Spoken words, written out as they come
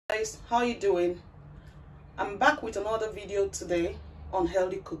Guys, how you doing? I'm back with another video today on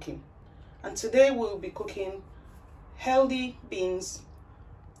healthy cooking, and today we'll be cooking healthy beans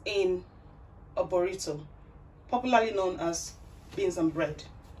in a burrito, popularly known as beans and bread,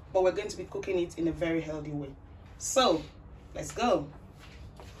 but we're going to be cooking it in a very healthy way. So let's go.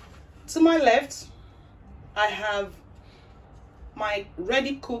 To my left, I have my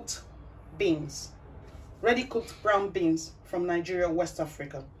ready cooked beans, ready cooked brown beans from Nigeria, West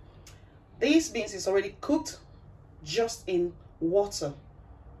Africa. These beans is already cooked just in water,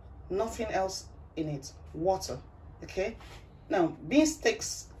 nothing else in it, water. Okay, now beans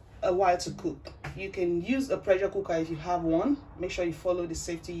takes a while to cook. You can use a pressure cooker if you have one. Make sure you follow the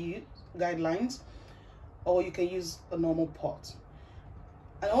safety guidelines, or you can use a normal pot.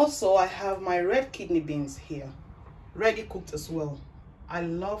 And also I have my red kidney beans here, ready cooked as well. I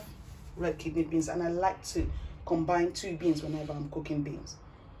love red kidney beans, and I like to combine two beans whenever I'm cooking beans.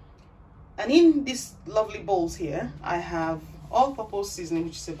 And in these lovely bowls here, I have all-purpose seasoning,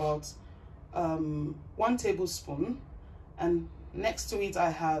 which is about 1 tablespoon, and next to it I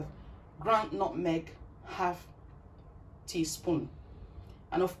have ground nutmeg, ½ teaspoon,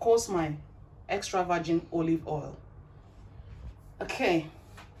 and of course my extra virgin olive oil. Okay,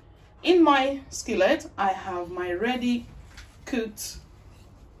 in my skillet I have my ready cooked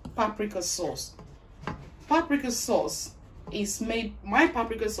paprika sauce. Paprika sauce is made, my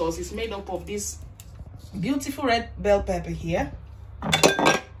paprika sauce is made up of this beautiful red bell pepper here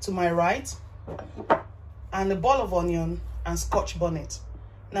to my right, and a ball of onion and scotch bonnet.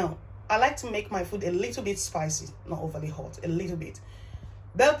 Now I like to make my food a little bit spicy, not overly hot, a little bit.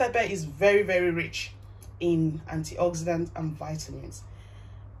 Bell pepper is very rich in antioxidants and vitamins.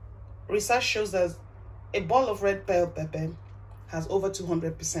 Research shows that a ball of red bell pepper has over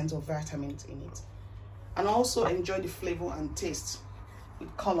 200% of vitamins in it. And I also enjoy the flavor and taste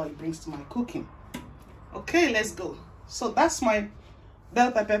with color it brings to my cooking. Okay, let's go. So that's my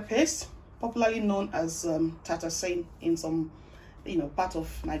bell pepper paste, popularly known as tatasane in some part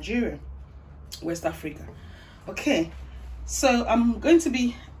of Nigeria, West Africa. Okay, so I'm going to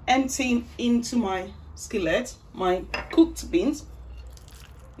be emptying into my skillet my cooked beans.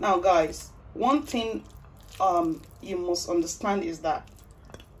 Now guys, one thing you must understand is that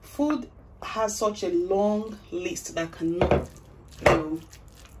food has such a long list that cannot,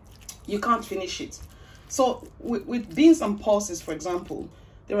 you can't finish it. So with beans and pulses, for example,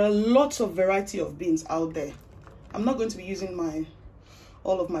 there are lots of variety of beans out there. I'm not going to be using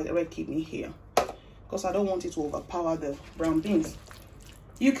all of my red kidney here because I don't want it to overpower the brown beans.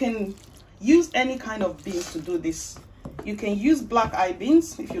 You can use any kind of beans to do this. You can use black eye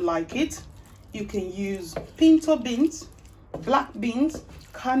beans if you like it. You can use pinto beans, black beans,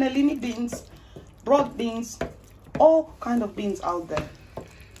 cannellini beans, broad beans, all kind of beans out there.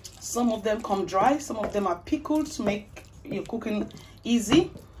 Some of them come dry, some of them are pickled to make your cooking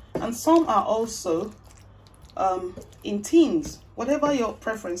easy, and some are also in tins. Whatever your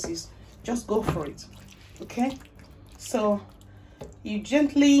preference is, just go for it. Okay, so you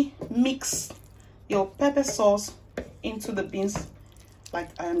gently mix your pepper sauce into the beans like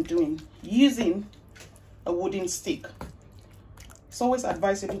I am doing, using a wooden stick. It's always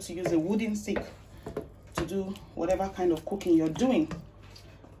advisable to use a wooden stick to do whatever kind of cooking you're doing.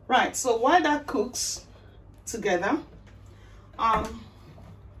 Right, so while that cooks together, I'm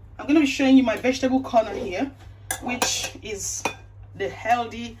going to be showing you my vegetable corner here, which is the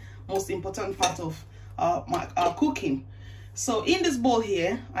healthy, most important part of our cooking. So in this bowl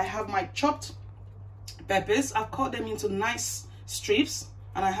here, I have my chopped peppers. I've cut them into nice strips,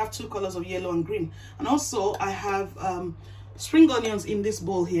 and I have 2 colors of yellow and green. And also I have spring onions in this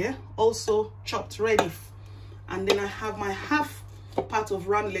bowl here, also chopped ready. And then I have my half part of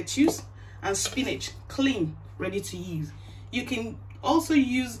round lettuce and spinach, clean, ready to use. You can also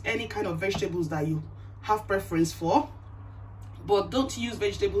use any kind of vegetables that you have preference for, but don't use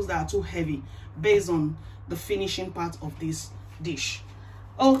vegetables that are too heavy based on the finishing part of this dish.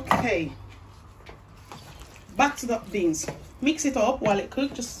 Okay, back to the beans. Mix it up while it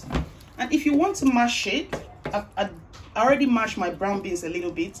cooks, and if you want to mash it, I already mashed my brown beans a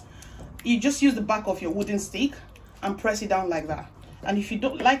little bit. You just use the back of your wooden stick and press it down like that. And if you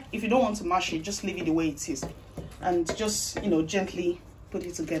don't want to mash it, just leave it the way it is, and just gently put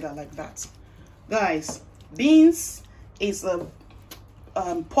it together like that. Guys, beans is a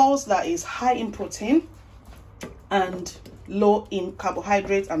pulse that is high in protein and low in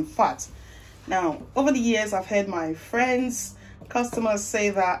carbohydrates and fat. Now, over the years, I've heard my friends, customers say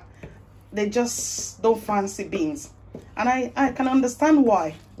that they just don't fancy beans. And I can understand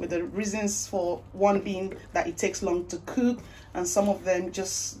why, with the reasons for one being that it takes long to cook and some of them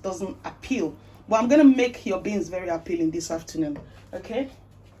just doesn't appeal. But I'm going to make your beans very appealing this afternoon, okay?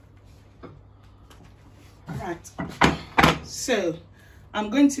 All right. So I'm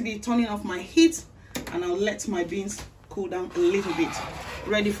going to be turning off my heat and I'll let my beans cool down a little bit,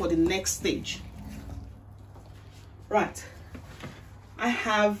 ready for the next stage. Right. I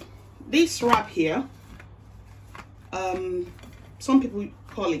have this wrap here. Some people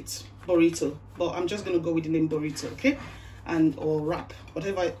call it burrito, but I'm just going to go with the name burrito, okay? And or wrap,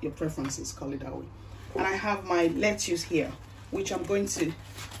 whatever your preference is, call it that way. And I have my lettuce here, which I'm going to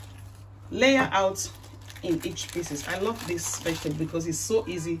layer out in each pieces. I love this vegetable because it's so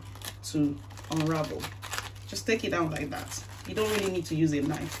easy to unravel. Just take it out like that. You don't really need to use a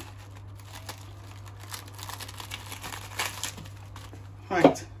knife.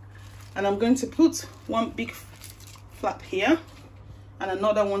 Right, and I'm going to put one big flap here and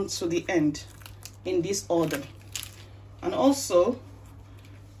another one to the end in this order. And also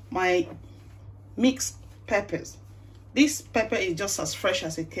my mixed peppers. This pepper is just as fresh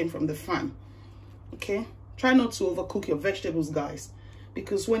as it came from the farm. Okay, try not to overcook your vegetables, guys,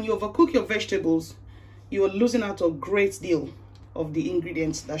 because when you overcook your vegetables, you are losing out a great deal of the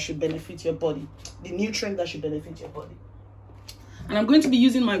ingredients that should benefit your body, the nutrients that should benefit your body. And I'm going to be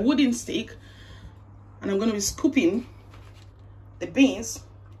using my wooden stick and I'm going to be scooping the beans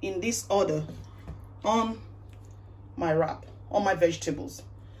in this order on my wrap, on my vegetables.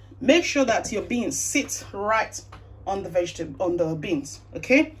 Make sure that your beans sit right on the vegetable, on the beans,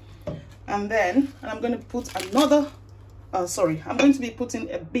 okay? And then I'm going to put another, I'm going to be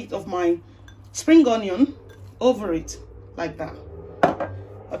putting a bit of my spring onion over it, like that.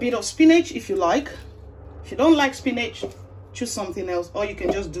 A bit of spinach if you like. If you don't like spinach, choose something else, or you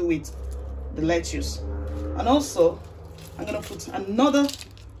can just do with the lettuce. And also I'm going to put another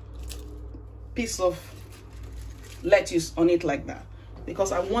piece of lettuce on it like that,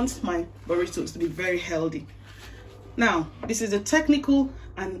 because I want my burritos to be very healthy. Now this is a technical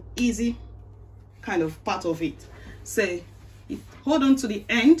and easy kind of part of it. So you hold on to the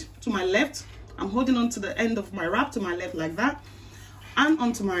end to my left. I'm holding on to the end of my wrap to my left like that, and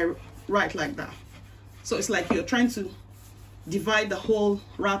onto my right like that. So it's like you're trying to divide the whole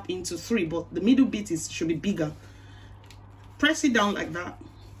wrap into three, but the middle bit should be bigger. Press it down like that,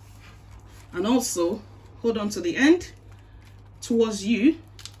 and also hold on to the end towards you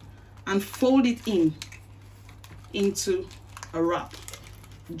and fold it into a wrap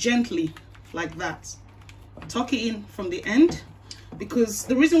gently like that. Tuck it in from the end, because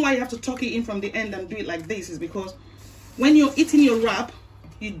the reason why you have to tuck it in from the end and do it like this is because when you're eating your wrap,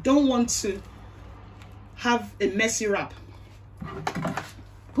 you don't want to have a messy wrap.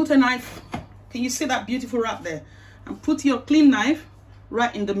 Put a knife, can you see that beautiful wrap there? And put your clean knife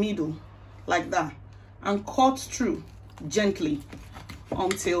right in the middle like that and cut through gently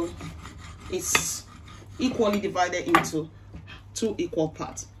until it's equally divided into 2 equal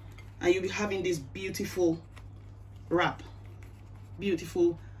parts, and you'll be having this beautiful wrap,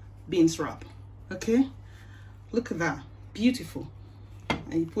 beautiful beans wrap. Okay, look at that, beautiful.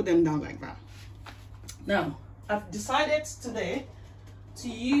 And you put them down like that. Now I've decided today to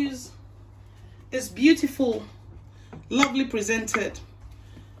use this beautiful, lovely presented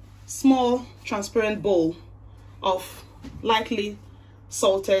small transparent bowl of lightly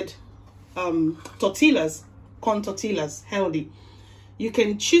salted tortillas, corn tortillas, healthy. You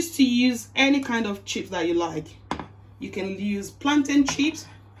can choose to use any kind of chips that you like. You can use plantain chips,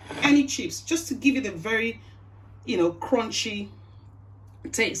 any chips, just to give it a very, crunchy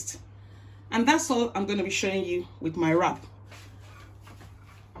taste. And that's all I'm going to be showing you with my wrap.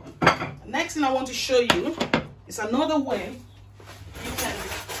 Next thing I want to show you is another way you can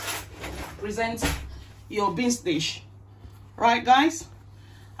present your beans dish. Right, guys,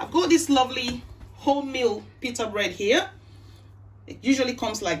 I've got this lovely wholemeal pita bread here. It usually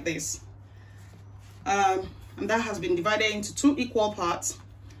comes like this, and that has been divided into 2 equal parts,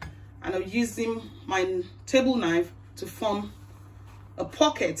 and I'm using my table knife to form a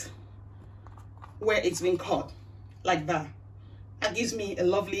pocket where it's been cut like that. That gives me a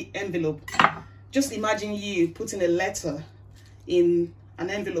lovely envelope. Just imagine you putting a letter in an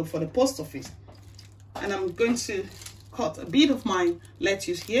envelope for the post office. And I'm going to cut a bit of my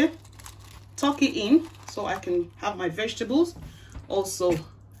lettuce here, tuck it in so I can have my vegetables also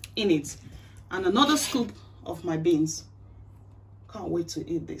in it, and another scoop of my beans. Can't wait to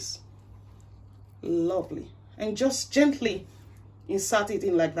eat this. Lovely. And just gently insert it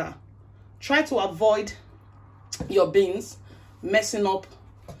in like that. Try to avoid your beans messing up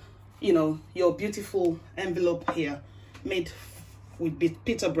you know, your beautiful envelope here made with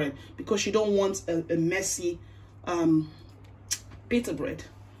pita bread, because you don't want a messy pita bread.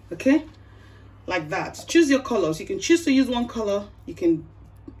 Okay, like that. Choose your colors. You can choose to use one color, you can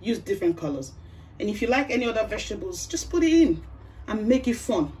use different colors, and if you like any other vegetables, just put it in and make it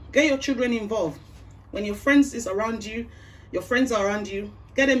fun. Get your children involved. When your friends is around you, your friends are around you,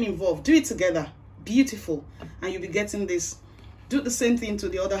 get them involved. Do it together. Beautiful. And you'll be getting this. Do the same thing to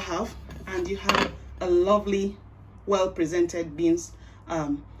the other half, and you have a lovely, well presented beans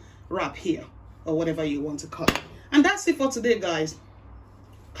wrap here, or whatever you want to call it. And that's it for today, guys.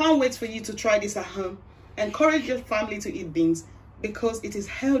 Can't wait for you to try this at home. Encourage your family to eat beans, because it is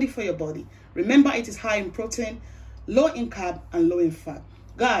healthy for your body. Remember, it is high in protein, low in carb, and low in fat.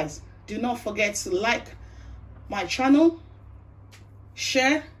 Guys, do not forget to like my channel,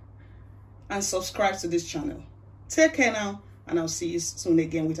 share, and subscribe to this channel. Take care now, and I'll see you soon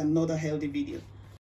again with another healthy video.